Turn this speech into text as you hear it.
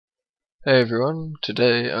Hey everyone,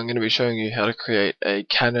 today I'm going to be showing you how to create a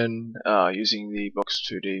cannon using the Box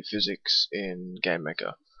 2D physics in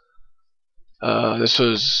GameMaker. This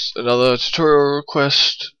was another tutorial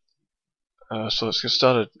request, so let's get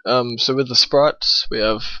started. So with the sprites, we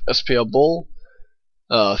have SPL ball,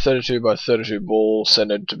 32 by 32 ball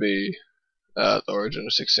centered to be at the origin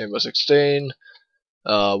of 16 by 16,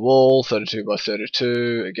 wall 32 by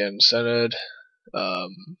 32, again centered,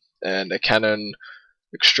 and a cannon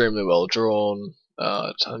extremely well drawn.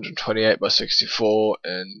 It's 128 by 64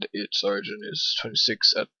 and its origin is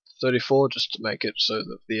 26 at 34, just to make it so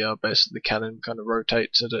that the base of the cannon kind of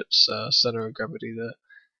rotates at its center of gravity there.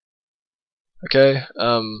 Okay,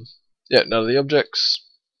 yeah, now the objects.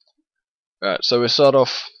 Alright, so we start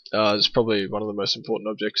off, this is probably one of the most important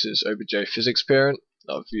objects is OBJ physics parent.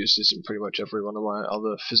 I've used this in pretty much every one of my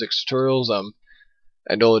other physics tutorials.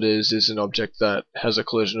 And all it is an object that has a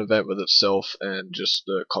collision event with itself and just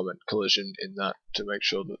a comment collision in that to make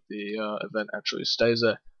sure that the event actually stays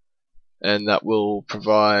there. And that will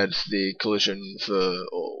provide the collision for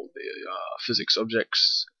all the physics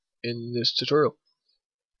objects in this tutorial.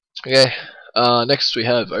 Okay, next we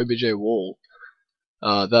have OBJ wall.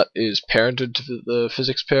 That is parented to the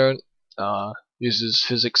physics parent. Uses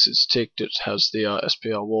physics, it's ticked, it has the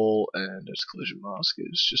SPL wall, and its collision mask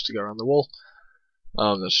is just to go around the wall.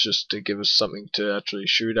 That's just to give us something to actually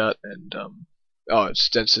shoot at, and its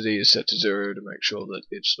density is set to 0 to make sure that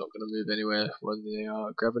it's not going to move anywhere when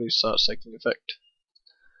the gravity starts taking effect.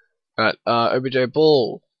 Alright, OBJ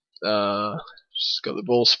ball. Just got the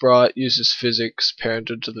ball sprite, uses physics,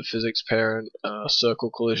 parented to the physics parent, circle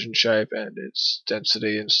collision shape, and its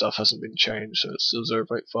density and stuff hasn't been changed, so it's still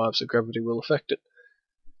 0.5, so gravity will affect it.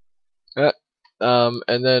 Alright.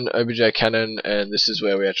 And then OBJ cannon, and this is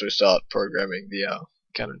where we actually start programming the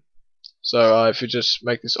cannon. So if you just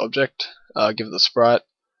make this object, give it the sprite,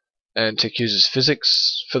 and tick uses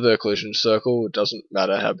physics for the collision circle. It doesn't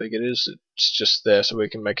matter how big it is, it's just there so we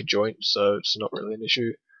can make a joint, so it's not really an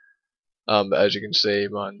issue. But as you can see,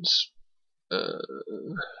 mine's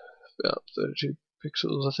about 32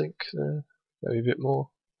 pixels, I think, maybe a bit more.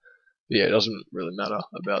 But yeah, it doesn't really matter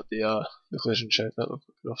about the collision shape. That looks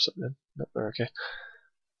like an offset then. No, we're okay.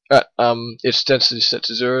 Alright, its density is set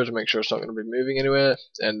to 0 to make sure it's not going to be moving anywhere,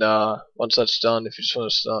 and once that's done, if you just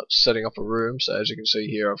want to start setting up a room, so as you can see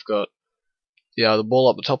here I've got the ball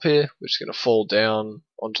up the top here, which is going to fall down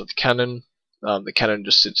onto the cannon. The cannon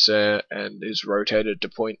just sits there and is rotated to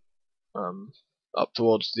point up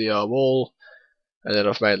towards the wall, and then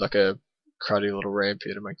I've made like a cruddy little ramp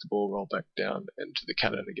here to make the ball roll back down into the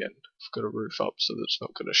cannon again. I've got a roof up so that it's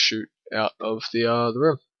not going to shoot out of the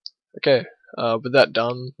room. Okay, with that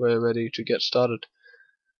done, we're ready to get started.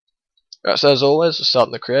 Alright, so as always, we'll start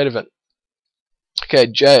in the create event. Okay,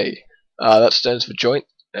 J, that stands for joint,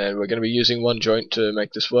 and we're going to be using one joint to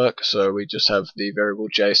make this work, so we just have the variable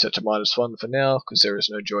J set to -1 for now, because there is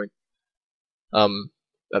no joint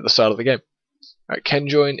at the start of the game. Alright, can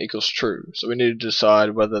join equals true, so we need to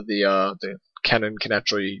decide whether the cannon can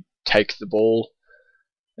actually take the ball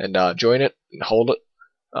and join it and hold it.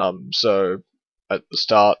 So at the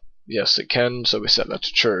start, yes it can, so we set that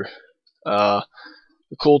to true. The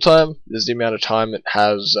cool time is the amount of time it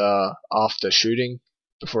has after shooting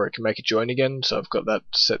before it can make a join again, so I've got that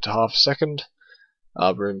set to half a second.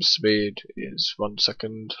 Room speed is 1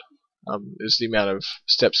 second, is the amount of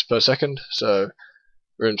steps per second, so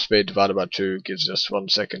room speed divided by 2 gives us 1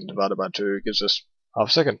 second, divided by 2 gives us half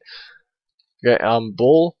a second. Okay,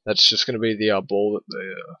 ball, that's just going to be the ball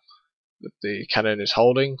that the cannon is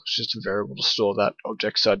holding. It's just a variable to store that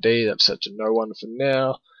object's ID. That's set to no one for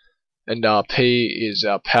now. And P is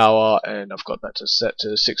our power, and I've got that to set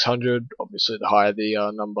to 600. Obviously, the higher the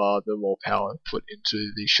number, the more power put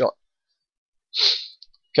into the shot.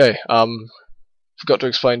 Okay, forgot to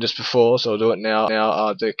explain this before, so I'll do it now.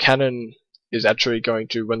 Now, the cannon is actually going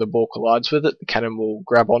to, when the ball collides with it, the cannon will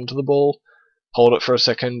grab onto the ball, hold it for a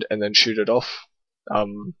second, and then shoot it off.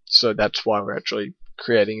 So that's why we're actually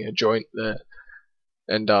creating a joint there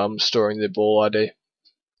and storing the ball ID.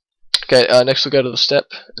 Okay, next we'll go to the step,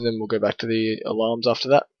 and then we'll go back to the alarms after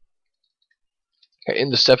that. Okay, in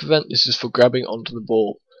the step event, this is for grabbing onto the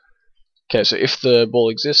ball. Okay, so if the ball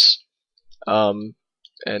exists, and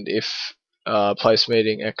if place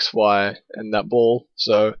meeting X, Y, and that ball,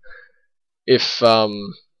 so if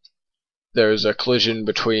there is a collision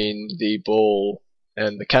between the ball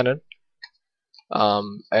and the cannon,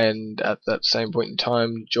 and at that same point in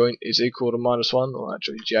time, joint is equal to -1, or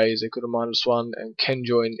actually J is equal to -1, and can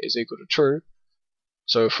join is equal to true.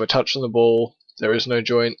 So if we're touching the ball, there is no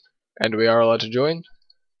joint, and we are allowed to join,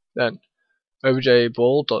 then obj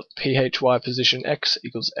ball.phy position x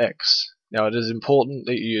equals x. Now it is important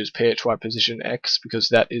that you use phy position x because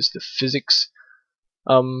that is the physics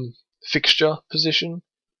fixture position,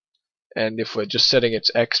 and if we're just setting its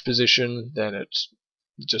x position, then it's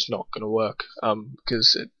just not going to work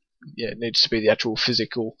because it needs to be the actual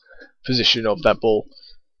physical position of that ball.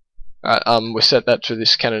 We set that to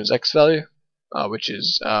this cannon's x value, which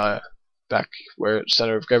is back where its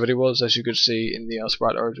center of gravity was, as you could see in the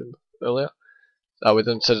sprite origin earlier. We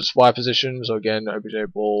then set its y position, so again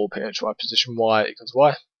obj ball phy position y equals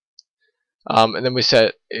y. And then we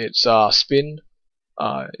set its spin,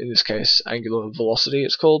 in this case angular velocity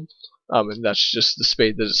it's called, and that's just the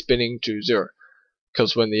speed that it's spinning, to 0.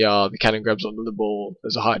 Because when the cannon grabs onto the ball,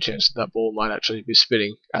 there's a high chance that that ball might actually be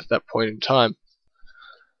spinning at that point in time.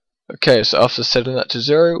 Okay, so after setting that to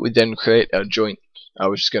 0, we then create our joint,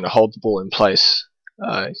 which is going to hold the ball in place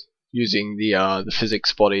using the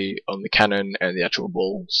physics body on the cannon and the actual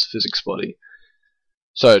ball's physics body.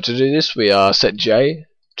 So to do this, we set J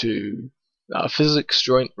to physics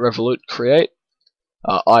joint revolute create,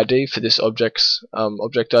 ID for this object's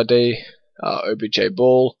object ID, obj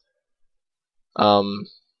ball.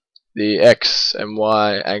 The x and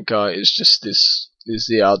y anchor is just this is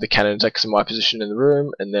the cannon's x and y position in the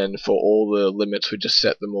room, and then for all the limits we just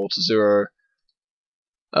set them all to 0,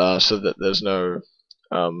 so that there's no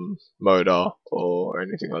motor or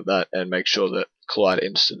anything like that, and make sure that collide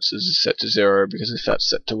instances is set to 0, because if that's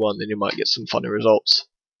set to 1 then you might get some funny results.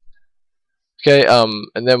 Okay,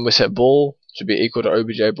 and then we set ball to be equal to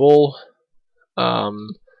obj ball,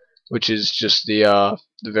 which is just the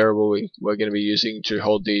variable we're going to be using to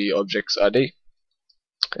hold the object's ID.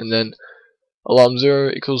 And then alarm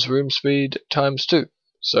 0 equals room speed times 2.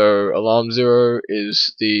 So alarm 0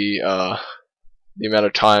 is the amount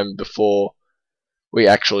of time before we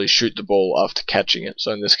actually shoot the ball after catching it.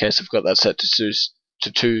 So in this case I've got that set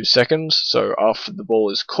to 2 seconds, so after the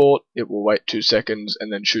ball is caught it will wait 2 seconds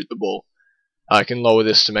and then shoot the ball. I can lower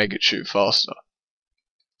this to make it shoot faster.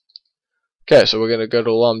 Okay, so we're going to go to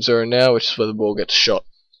alarm 0 now, which is where the ball gets shot.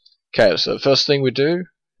 Okay, so the first thing we do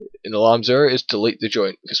in alarm 0 is delete the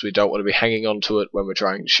joint, because we don't want to be hanging on to it when we're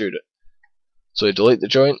trying to shoot it. So we delete the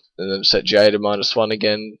joint and then set J to -1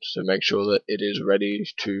 again to make sure that it is ready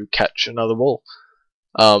to catch another ball.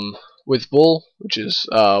 With ball, which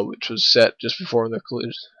was set just before in the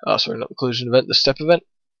collision, not the collision event, the step event.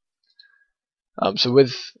 So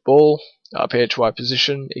with ball, phy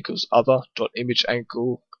position equals other.image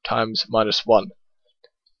angle times -1.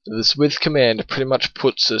 This with command pretty much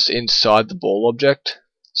puts us inside the ball object,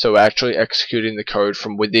 so we're actually executing the code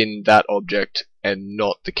from within that object and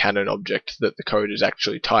not the cannon object that the code is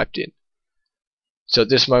actually typed in. So at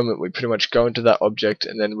this moment we pretty much go into that object,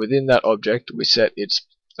 and then within that object we set its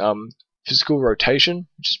physical rotation,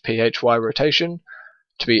 which is phy rotation,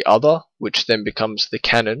 to be other, which then becomes the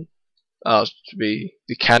cannon, to be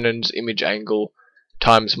the cannon's image angle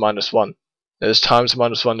times -1. Now this times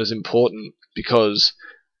 -1 is important because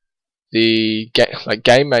the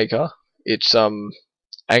game maker, its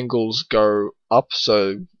angles go up,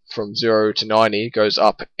 so from 0 to 90 goes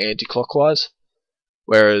up anti-clockwise,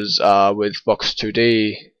 whereas with box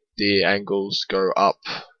 2D the angles go up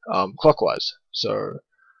clockwise, so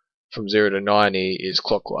from 0 to 90 is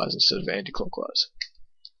clockwise instead of anti-clockwise.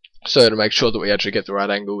 So to make sure that we actually get the right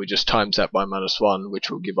angle, we just times that by -1,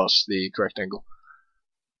 which will give us the correct angle.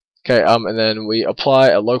 Okay, and then we apply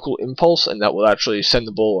a local impulse, and that will actually send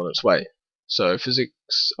the ball on its way. So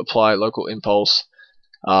physics apply local impulse,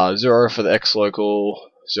 0 for the x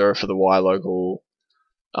local, 0 for the y local.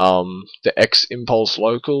 The x impulse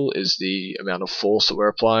local is the amount of force that we're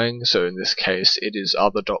applying, so in this case it is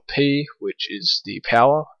other.p, which is the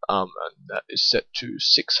power, and that is set to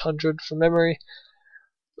 600 from memory.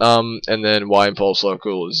 And then y impulse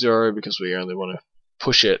local is 0, because we only want to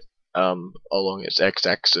push it along its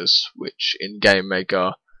x-axis, which in Game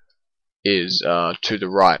Maker is to the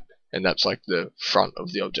right, and that's like the front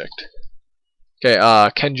of the object. Okay,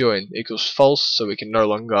 can join equals false, so we can no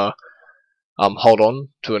longer hold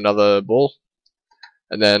on to another ball.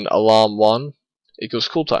 And then alarm 1 equals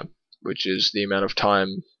cool time, which is the amount of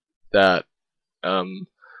time that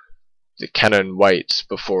the cannon waits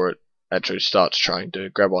before it actually starts trying to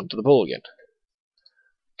grab onto the ball again.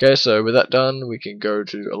 Okay, so with that done, we can go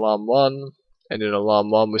to alarm 1, and in alarm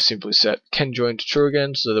 1 we simply set can join to true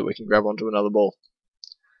again so that we can grab onto another ball.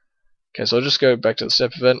 Okay, so I'll just go back to the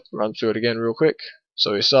step event, run through it again real quick.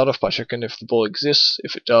 So we start off by checking if the ball exists.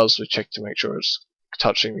 If it does, we check to make sure it's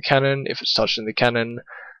touching the cannon. If it's touching the cannon,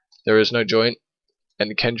 there is no joint, and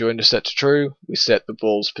the can join is set to true. We set the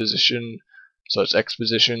ball's position So its X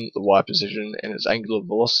position, the Y position, and its angular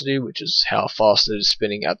velocity, which is how fast it is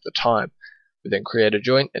spinning at the time. We then create a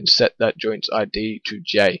joint and set that joint's ID to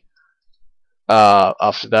J.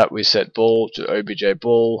 After that, we set ball to obj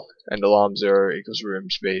ball, and alarm 0 equals room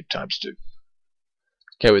speed times 2.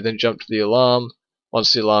 Okay, we then jump to the alarm.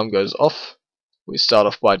 Once the alarm goes off, we start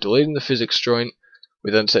off by deleting the physics joint.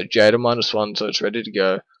 We then set J to -1 so it's ready to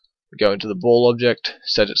go. We go into the ball object,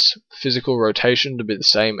 set its physical rotation to be the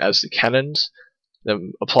same as the cannon's,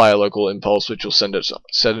 then apply a local impulse which will set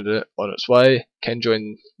it on its way. Can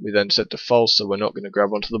join we then set to false, so we're not going to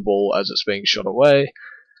grab onto the ball as it's being shot away.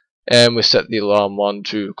 And we set the alarm 1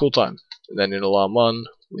 to cool time. And then in alarm 1,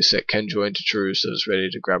 we set can join to true so it's ready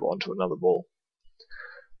to grab onto another ball.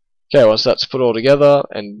 Okay, once that's put all together,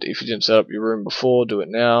 and if you didn't set up your room before, do it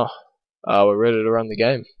now. We're ready to run the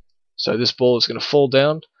game. So this ball is going to fall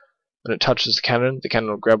down. When it touches the cannon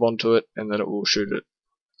will grab onto it, and then it will shoot it.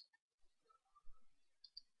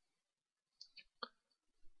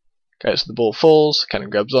 Okay, so the ball falls, cannon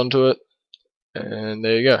grabs onto it, and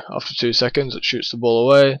there you go. After 2 seconds, it shoots the ball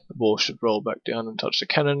away. The ball should roll back down and touch the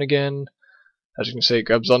cannon again. As you can see, it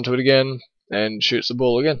grabs onto it again, and shoots the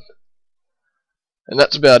ball again. And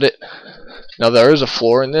that's about it. Now there is a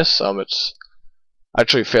flaw in this. It's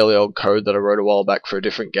actually fairly old code that I wrote a while back for a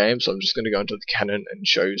different game, so I'm just going to go into the cannon and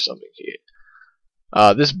show you something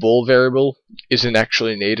here. This ball variable isn't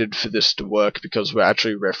actually needed for this to work because we're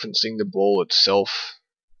actually referencing the ball itself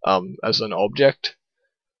as an object.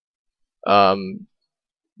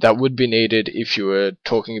 That would be needed if you were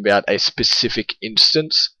talking about a specific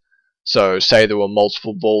instance. So say there were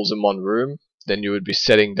multiple balls in one room, then you would be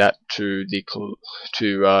setting that to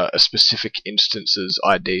a specific instance's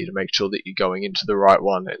ID to make sure that you're going into the right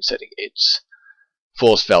one and setting its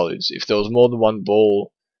force values. If there was more than one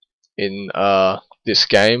ball in this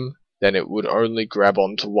game, then it would only grab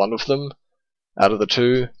onto one of them out of the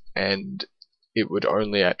two, and it would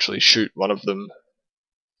only actually shoot one of them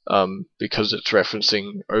because it's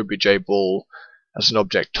referencing obj ball as an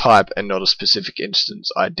object type and not a specific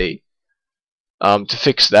instance ID. To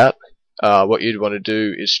fix that, what you'd want to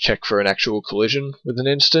do is check for an actual collision with an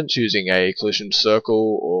instance using a collision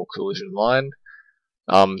circle or collision line.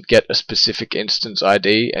 Get a specific instance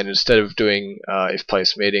ID, and instead of doing if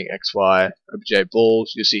place meeting xy obj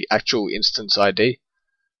balls, you see actual instance ID.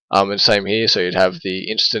 And same here, so you'd have the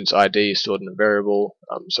instance ID stored in a variable,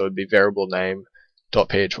 so it'd be variable name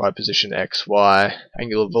 .phy position x, y,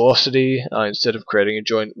 angular velocity. Instead of creating a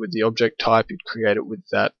joint with the object type, you'd create it with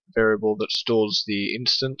that variable that stores the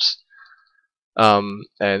instance, and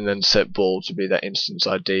then set ball to be that instance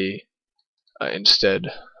ID instead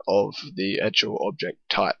of the actual object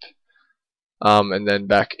type. And then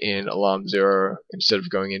back in alarm 0, instead of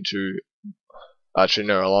going into, actually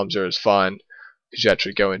no, alarm 0 is fine, because you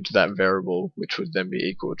actually go into that variable, which would then be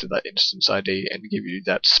equal to that instance ID and give you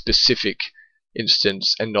that specific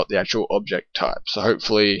instance and not the actual object type. So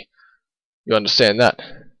hopefully you understand that.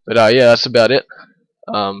 But yeah, that's about it.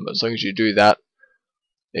 As long as you do that,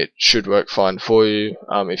 it should work fine for you.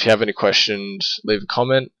 If you have any questions, leave a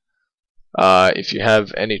comment. If you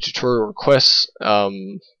have any tutorial requests,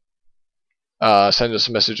 send us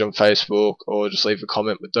a message on Facebook or just leave a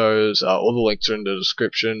comment with those. All the links are in the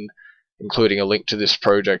description, including a link to this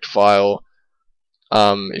project file.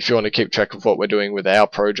 If you want to keep track of what we're doing with our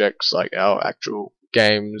projects, like our actual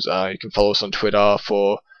games, you can follow us on Twitter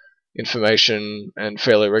for information and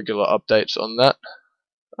fairly regular updates on that.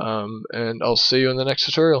 And I'll see you in the next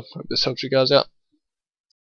tutorial. Hope this helps you guys out.